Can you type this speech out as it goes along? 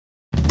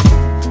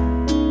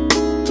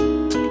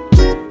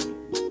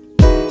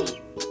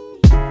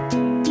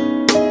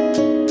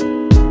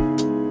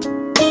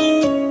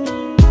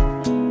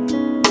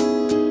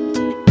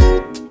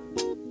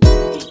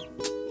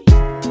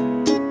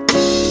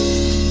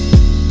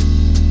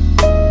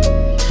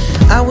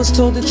was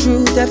told the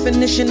true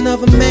definition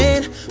of a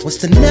man was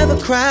to never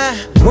cry,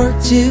 work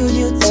till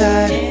you're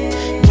tired,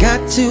 got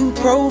to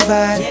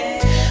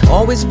provide,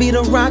 always be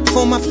the rock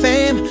for my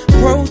fam,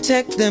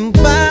 protect them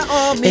by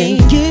all means,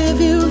 and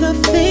give you the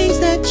things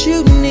that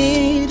you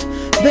need,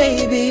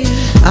 baby.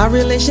 Our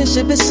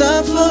relationship is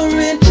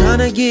suffering, trying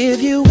to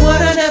give you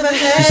what I never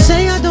had. You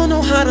say I don't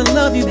know how to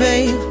love you,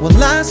 babe.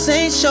 Well, I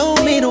say show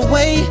me the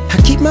way.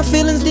 I keep my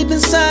feelings deep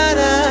inside,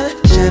 I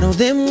shadow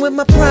them with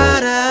my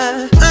pride.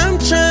 I'm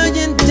trying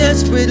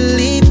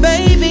desperately,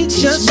 baby,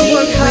 just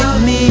work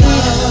with me.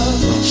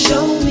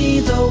 Show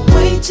me the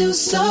way to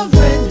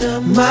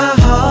surrender my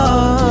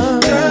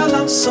heart. Girl,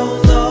 I'm so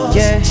lost.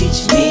 Yeah.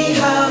 Teach me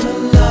how to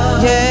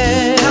love.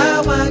 Yeah.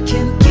 How I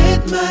can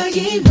get my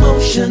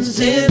emotions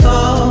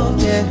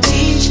involved. Yeah.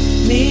 Teach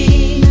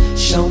me,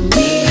 show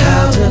me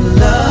how to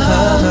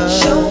love.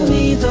 Show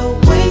me the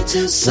way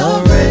to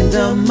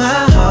surrender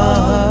my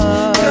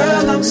heart.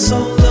 Girl, I'm so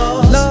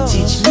lost.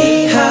 Teach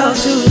me how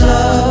to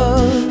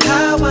love.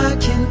 How I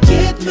can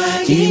get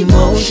my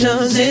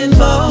emotions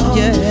involved.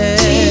 Yeah.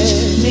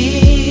 Teach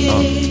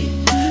me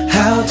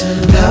how to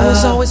love. I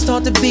was always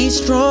taught to be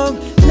strong,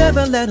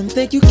 never let them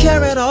think you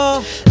care at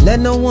all. Let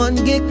no one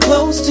get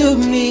close to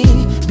me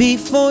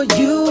before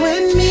you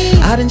and me.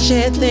 I done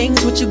shared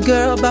things with you,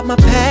 girl, about my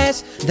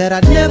past that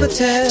I'd never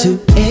tell to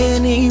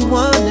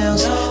anyone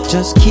else.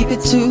 Just keep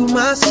it to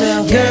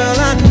myself. Girl,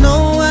 I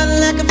know I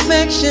lack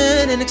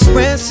affection and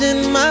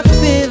expressing my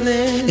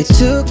feelings. It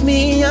took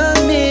me a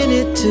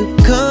minute to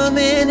come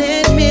and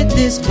admit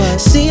this, but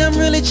see, I'm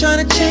really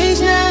trying to change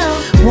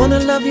now. Wanna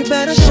love you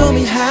better, show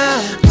me how.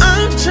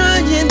 I'm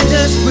trying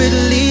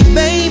desperately,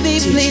 baby,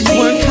 please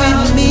work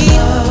with me.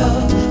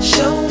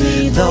 Show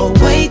me The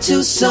way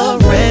to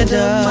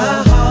surrender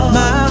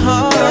my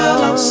heart.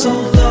 Girl, I'm so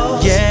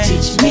lost. Yeah.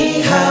 Teach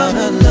me How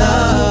to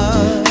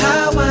love.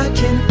 how I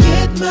can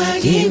get my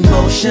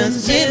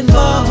emotions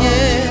involved.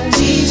 Yeah.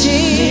 Teach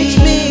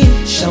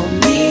me, show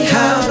me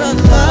How to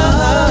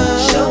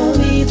love. Show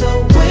me the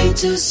way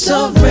to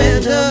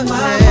surrender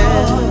my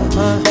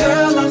heart.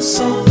 Girl, I'm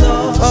so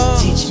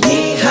lost. Teach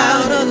me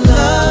How to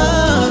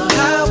love.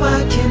 how I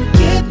can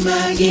get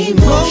my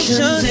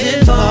emotions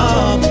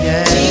involved.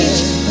 Yeah. Teach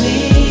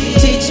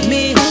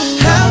me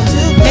how to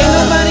love. Ain't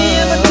nobody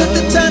ever took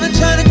the time to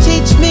try to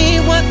teach me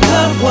what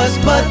love was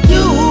but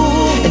you.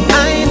 And I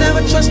ain't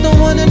never trust no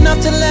one enough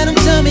to let them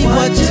tell me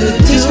what to do.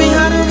 Teach me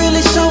how to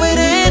really show it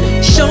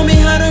and show me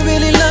how to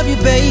really love you,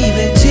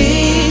 baby.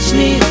 Teach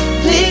me,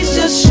 please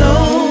just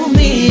show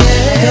me,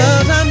 yeah.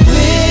 Cause I'm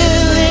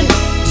willing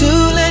to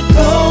let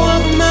go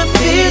of my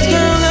fears.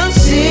 Girl, I'm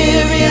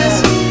serious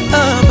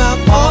about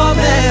all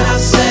that I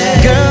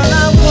said. Girl,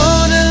 I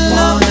wanna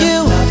love you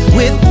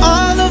with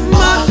all of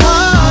my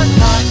heart.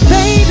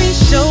 Baby,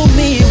 show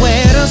me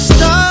where to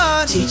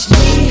start. Teach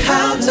me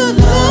how to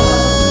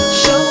love.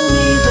 Show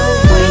me the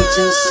way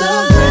to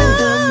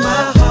surrender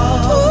my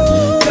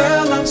heart.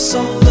 Girl, I'm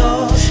so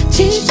lost.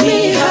 Teach me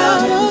how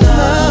to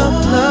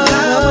love.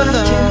 How I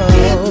can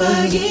get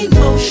my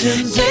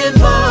emotions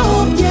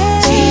involved.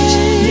 Teach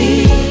me,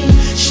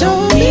 show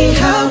me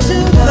how to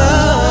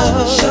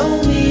love. Show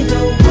me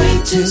the way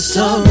to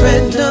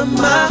surrender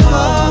my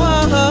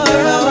heart.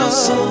 Girl, I'm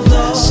so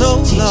lost.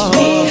 Teach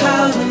me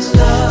how to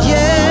love.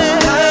 Yeah.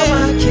 How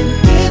I can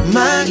get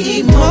My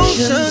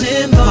emotions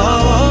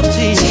involved.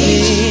 Teach me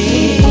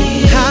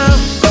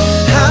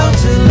how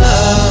to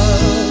love.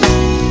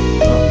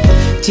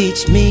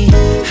 Teach me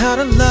how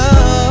to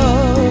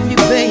love you,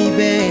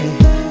 baby.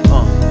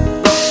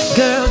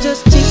 Girl,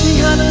 just teach me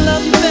how to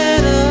love you better.